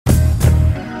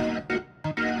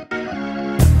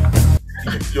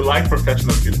You like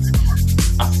professional kids.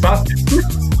 Assassin.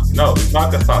 No, it's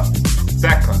not assassin.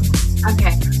 Second.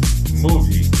 Okay.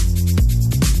 Movie.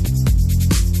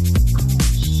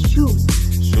 Shoot.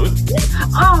 Shoot?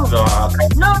 Oh. So,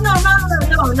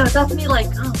 No. That's me like,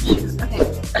 oh, shoot. Okay.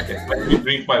 Okay, let me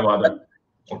drink my water.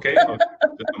 Okay?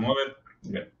 Just a moment.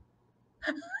 Yeah.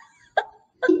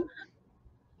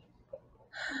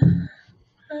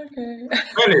 Okay.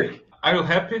 Meli, are you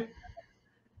happy?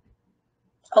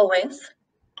 Always.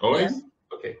 Always? Yeah.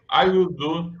 Okay. I will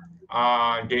do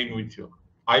a game with you.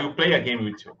 I will play a game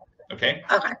with you. Okay?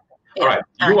 Okay. Yeah. All right.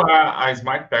 You are a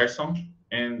smart person,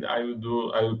 and I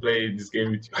will play this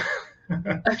game with you.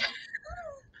 Okay.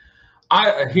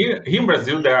 Here in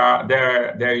Brazil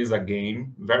there is a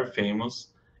game very famous,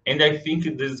 and I think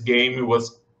this game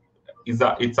it's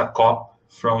a cop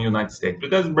from United States,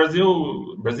 because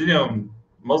Brazilian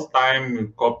most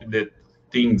time copy the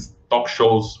things, talk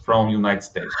shows from United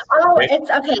States. Oh, Okay? it's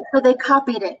okay. So they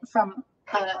copied it from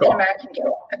an American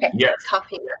game. Okay. Yes.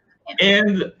 Copied it. Yeah.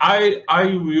 And I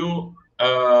will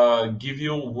give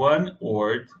you one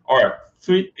word or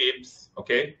 3 tips,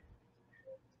 okay,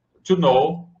 to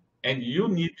know, and you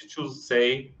need to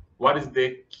say what is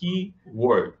the key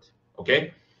word,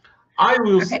 okay? I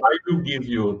will give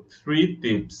you 3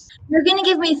 tips. You're gonna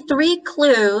give me 3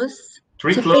 clues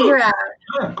 3 to clues. figure out.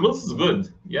 Yeah, clues is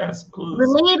good. Yes, clues.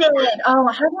 Related. Oh,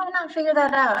 how do I not figure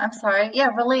that out? I'm sorry. Yeah,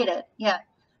 related. Yeah.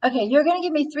 Okay, you're gonna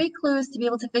give me 3 clues to be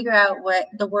able to figure out what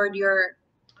the word you're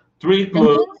 3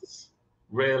 clues.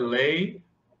 Related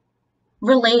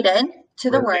to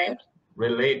the word.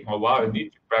 Relate. Oh wow, I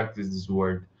need to practice this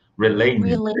word. Related.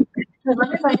 Related. So let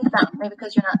me write it down, maybe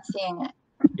because you're not seeing it.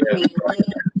 Yeah.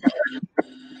 Related.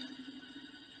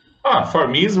 For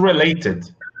me, it's related.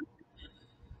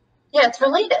 Yeah, it's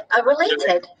related.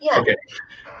 Related. Yeah. Okay.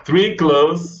 3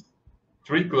 clues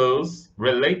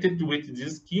related with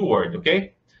this keyword.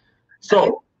 Okay.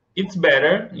 So it's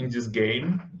better in this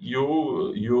game.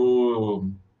 You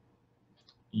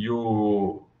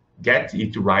get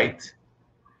it right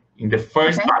in the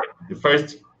first time. The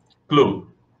first clue.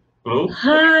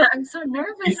 I'm so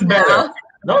nervous it's now. Better.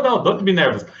 No, don't be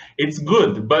nervous. It's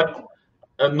good, but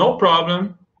no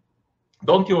problem.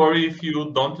 Don't worry if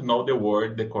you don't know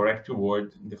the correct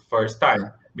word the first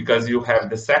time, because you have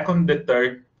the second, the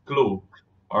third clue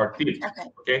or tip.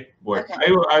 Okay. Word. Okay.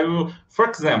 I will. For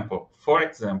example,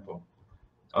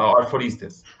 or for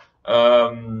instance,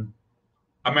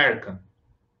 American.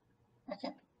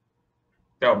 Okay.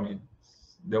 Tell me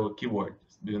the keyword.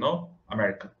 Do you know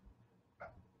American?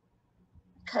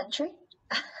 Country.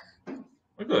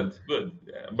 Good.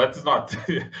 But it's not.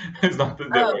 It's not the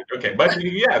word. Okay, but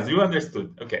yes, you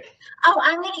understood. Okay. Oh,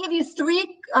 I'm gonna give you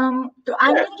 3.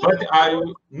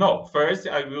 First,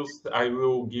 I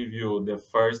will give you the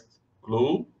first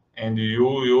clue, and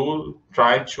you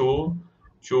try to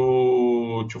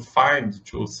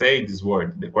say this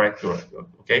word, the correct word.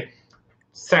 Okay.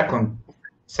 Second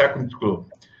clue,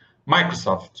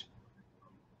 Microsoft.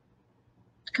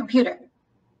 Computer.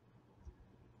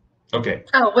 Okay.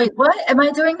 Oh wait, what? Am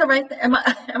I doing the right thing? Am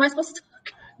I supposed to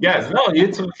talk? Yes. No,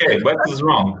 it's okay, but it's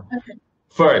wrong. Okay.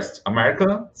 First,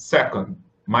 America. Second,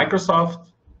 Microsoft.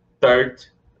 Third,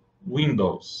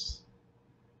 Windows.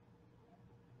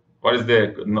 What is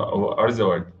the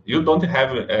word? You don't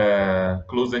have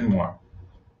clues anymore.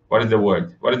 What is the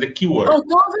word? What is the keyword? Oh,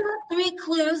 those are the 3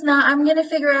 clues. Now I'm gonna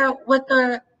figure out what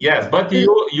the. Yes, but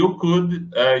you could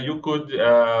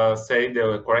say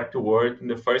the correct word in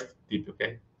the first tip.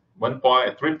 Okay, 1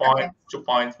 point, 3 points, 2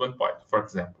 points, 1 point, for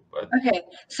example. But okay,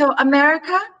 so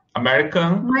American,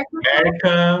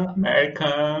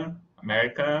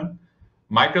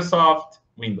 Microsoft,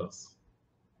 Windows.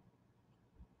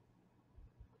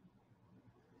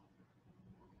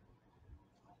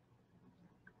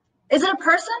 Is it a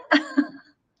person?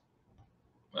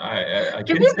 I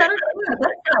Give can't me a say better that. clue.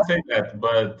 I can't say that,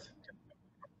 but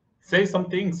say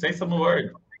something. Say some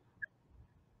word.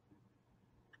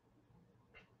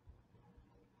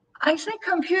 I said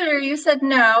computer. You said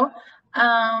no.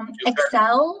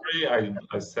 Excel.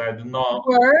 I said no.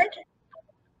 Word.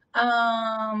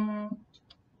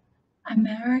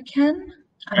 American.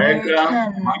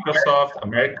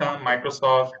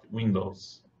 Microsoft,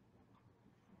 Windows.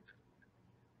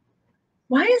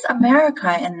 Why is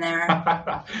America in there?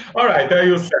 All right, I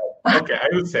will say. Okay, I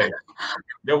will say.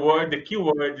 The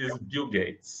keyword is Bill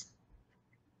Gates.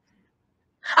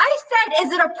 I said,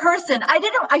 is it a person?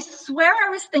 I swear I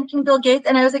was thinking Bill Gates,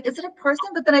 and I was like, is it a person?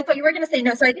 But then I thought you were going to say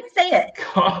no, so I didn't say it.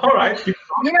 All right. You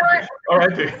know what? All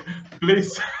right,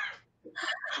 please.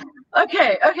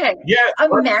 Okay. Yes.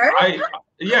 America?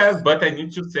 Yes, but I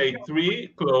need to say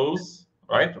 3 clues,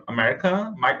 right?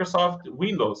 American, Microsoft,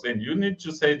 Windows, and you need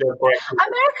to say the correct.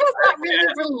 America is not really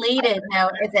related now,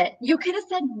 is it? You could have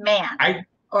said man.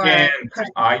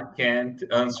 I can't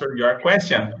answer your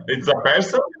question. It's a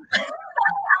person.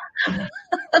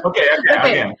 Okay,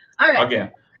 again. All right.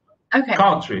 Again. Okay.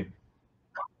 Country.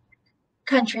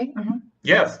 Country.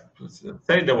 Yes.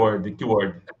 Say the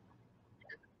keyword.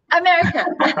 America.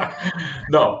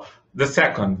 No. The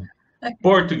second. Okay.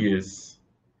 Portuguese.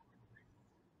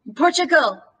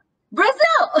 Portugal.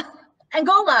 Brazil.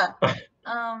 Angola.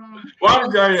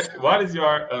 What is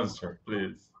your answer,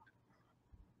 please?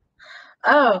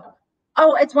 Oh,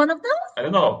 it's one of those? I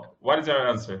don't know. What is your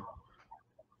answer?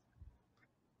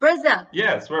 Brazil.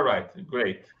 Yes, we're right.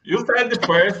 Great. You said the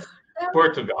first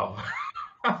Portugal.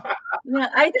 Yeah,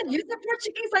 I did. You said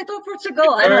Portuguese. I thought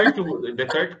Portugal. The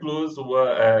third clue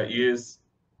is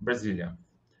Brazilian.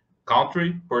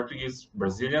 Country, Portuguese,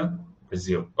 Brazilian,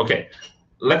 Brazil. Okay,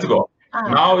 let's go.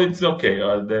 Now it's okay.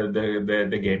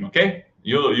 The game. Okay,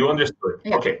 you understood.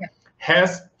 Yeah, okay, yeah.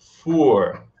 Has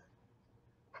four.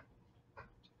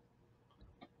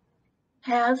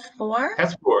 Has four?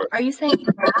 Has four. Are you saying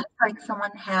has, like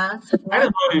someone has four? I don't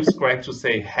know if it's correct to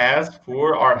say has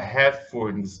four or have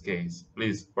four in this case.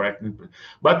 Please correct me.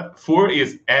 But four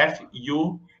is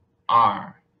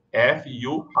F-U-R.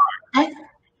 F-U-R.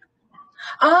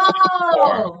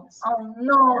 Oh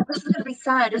no. This is going to be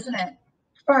sad, isn't it?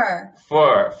 Fur.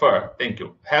 Fur. Thank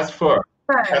you. Has fur.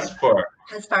 Has fur.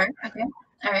 Has fur. Okay.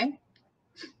 All right.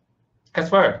 Has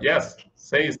fur. Yes.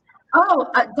 Say. Oh,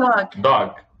 dog.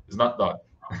 Dog. It's not dog.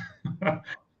 Cat.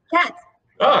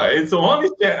 Oh, it's one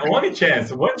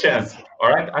chance.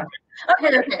 All right.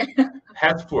 Okay.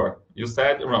 Has fur. You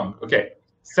said wrong. Okay.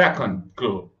 Second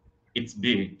clue. It's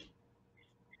big.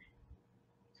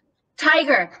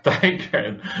 Tiger.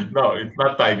 No, it's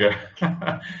not tiger.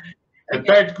 The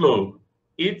third clue.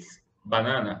 It's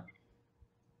banana.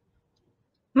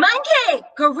 Monkey.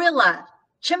 Gorilla.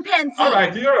 Chimpanzee. All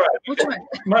right, you're right. Which one?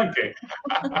 Monkey.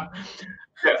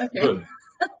 Yes, okay. Good.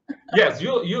 Yes,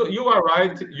 you are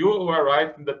right. You were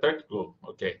right in the third clue.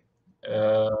 Okay.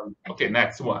 Okay,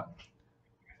 next one.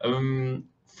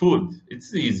 Food.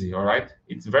 It's easy, all right?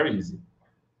 It's very easy.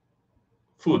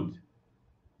 Food.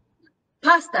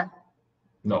 Pasta.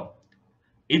 No.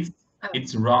 It's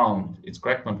round. It's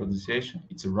correct my pronunciation.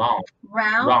 It's round.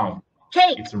 Round.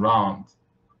 Cake. It's round.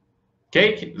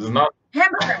 Cake is not.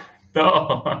 Hamburger.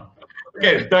 No.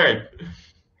 Okay, third.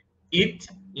 Eat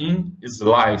in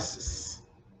slices.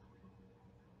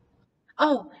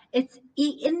 Oh, it's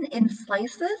eaten in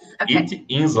slices? Okay. Eat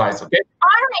in slices, okay?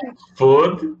 Orange.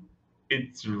 Food.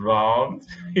 It's round.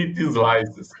 Eat in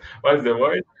slices. What is the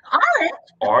word? Orange.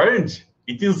 Orange.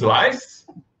 Eat in slices?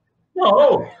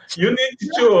 No. You need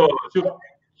to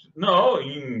no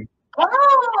in.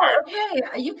 Oh, okay.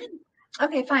 You can.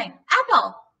 Okay, fine.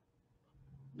 Apple.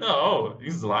 No,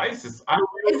 in slices.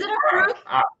 Is it a fruit?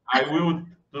 I will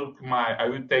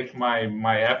take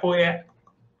my apple. Yeah,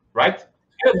 right.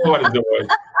 I don't know what is the word.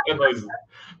 I don't know.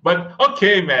 But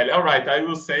okay, Meli. All right, I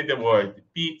will say the word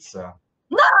pizza.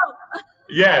 No.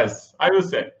 Yes, I will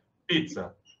say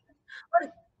pizza.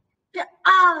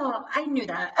 Oh, I knew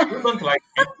that. You don't like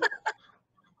pizza?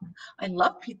 I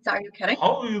love pizza. Are you kidding?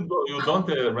 How you don't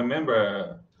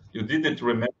remember? You didn't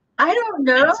remember? I don't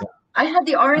know. Pizza. I had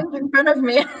the orange in front of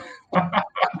me.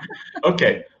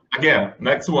 Okay. Again,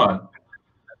 next one.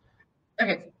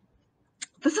 Okay.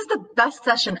 This is the best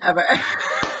session ever.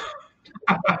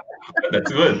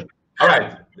 That's good. All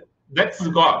right. Let's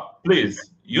go.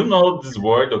 Please. You know this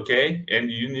word, okay?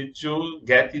 And you need to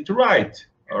get it right.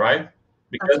 All right?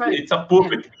 Because it's a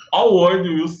public. Yeah. All word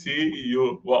you will see,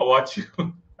 you watch you.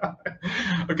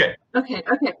 Okay. Okay.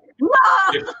 No!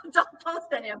 Don't post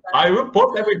any of that. I will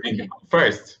post everything. Okay.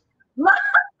 First.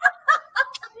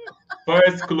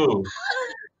 First clue.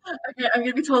 Okay, I'm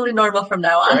gonna be totally normal from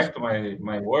now on. Correct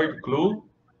my word clue.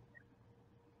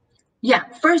 Yeah,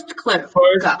 first clue.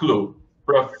 First clue.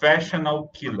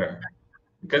 Professional killer.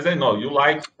 Because I know you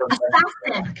like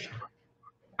assassin.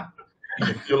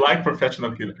 You like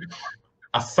professional killer.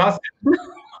 Assassin.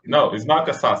 No, it's not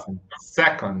assassin.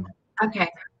 Second. Okay.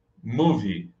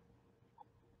 Movie.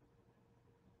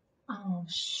 Oh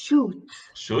shoot.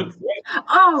 Shoot?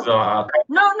 Oh so,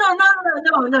 no.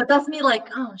 That's me like,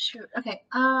 oh shoot. Okay.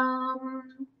 Damn,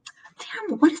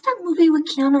 what is that movie with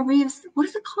Keanu Reeves? What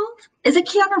is it called? Is it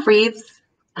Keanu Reeves?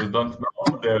 You don't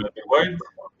know the word?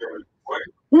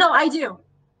 No, I do.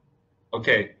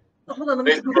 Okay. Hold on, let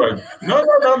me word. No. Tip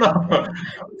of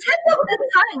the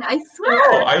tongue, I swear.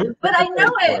 No, but I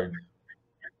know it. Word.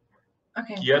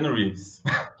 Okay. Keanu Reeves.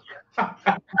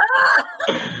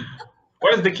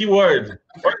 What is the keyword?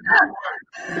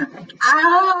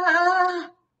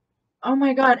 Oh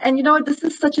my God. And you know what? This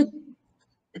is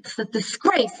it's a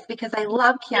disgrace because I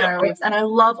love Keanu Reeves and I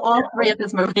love all three of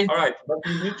his movies. All right, but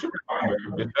you need to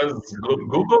remember because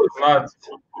Google is not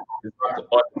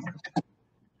honest.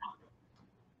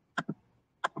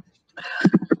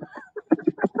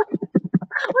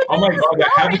 Oh my God,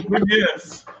 I have 3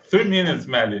 minutes. 3 minutes,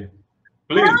 Meli.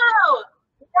 Please. No!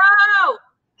 Oh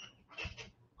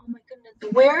my goodness.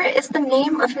 Where is the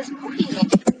name of his movie?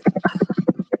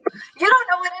 You don't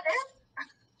know what it is?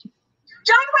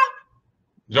 John Wick!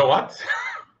 John what?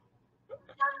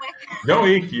 John Wick. John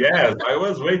Wick, yes. I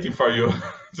was waiting for you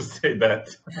to say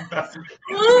that. Why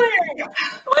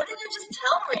didn't you just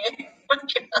tell me?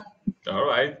 All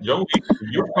right, John Wick.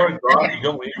 You forgot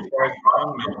John Wick for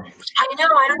 1 minute. I know.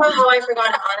 I don't know how I forgot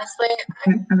it, honestly.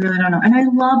 I really don't know. And I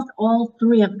loved all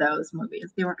three of those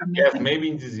movies. They were amazing. Yes, maybe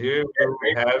in this year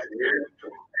we have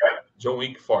John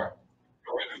Wick 4.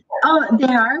 Oh,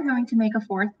 they are going to make a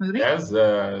fourth movie? Yes,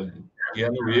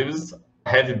 Keanu Reeves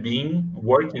had been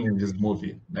working in this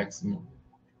movie, next movie.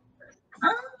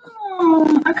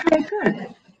 Oh, okay,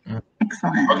 good.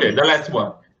 Excellent. Okay, the last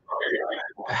one.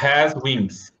 Has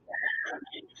wings.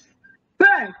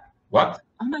 Bird. What?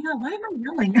 Oh my God, why am I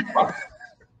yelling?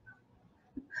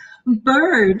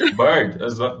 Bird. Bird.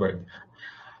 That's not bird.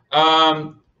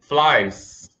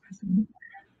 Flies.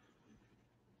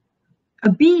 A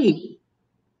bee.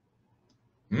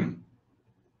 Hmm?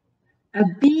 A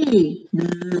bee.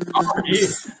 Oh, bee.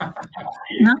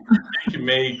 No?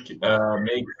 Make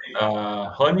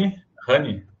honey.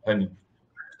 Honey.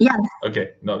 Yes.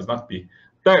 Okay, no, it's not bee.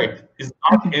 Third, it's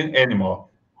not an animal.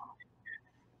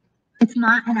 It's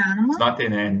not an animal? It's not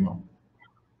an animal.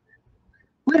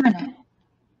 Wait a minute.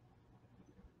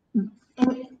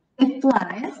 It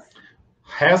flies.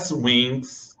 Has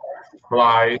wings,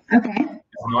 flies. Okay.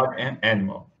 It's not an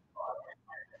animal.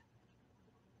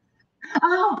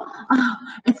 Oh,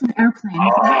 it's an airplane.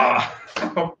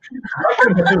 Oh,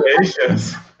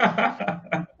 congratulations.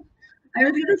 I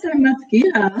was going to say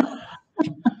mosquito.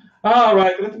 All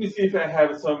right, let me see if I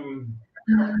have some.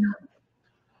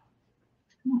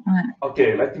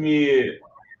 Okay, let me.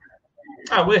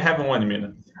 We have 1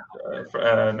 minute.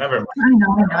 Never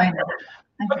mind. I know.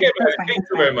 Okay, but thank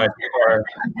you very much for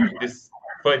this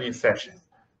funny session.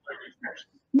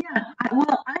 Yeah,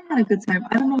 I had a good time.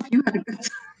 I don't know if you had a good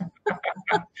time.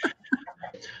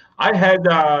 I had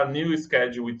a new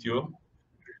schedule with you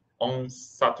on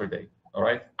Saturday. All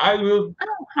right, I will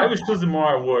choose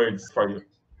more words for you.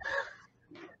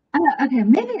 Okay,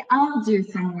 maybe I'll do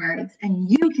some words and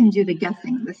you can do the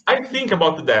guessing this time. I think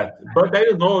about that, but I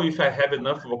don't know if I have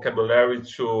enough vocabulary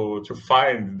to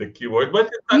find the keyword. But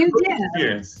it's a good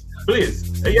experience. Please,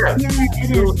 yes,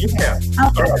 you can.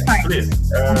 All right, please,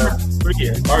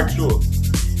 3 or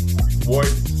 2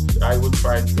 words. I will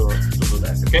try to do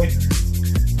that. Okay.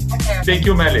 Thank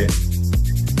you, Meli.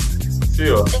 See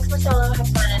you. Thanks, Marcelo. Have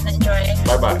fun and enjoy.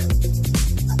 Bye bye.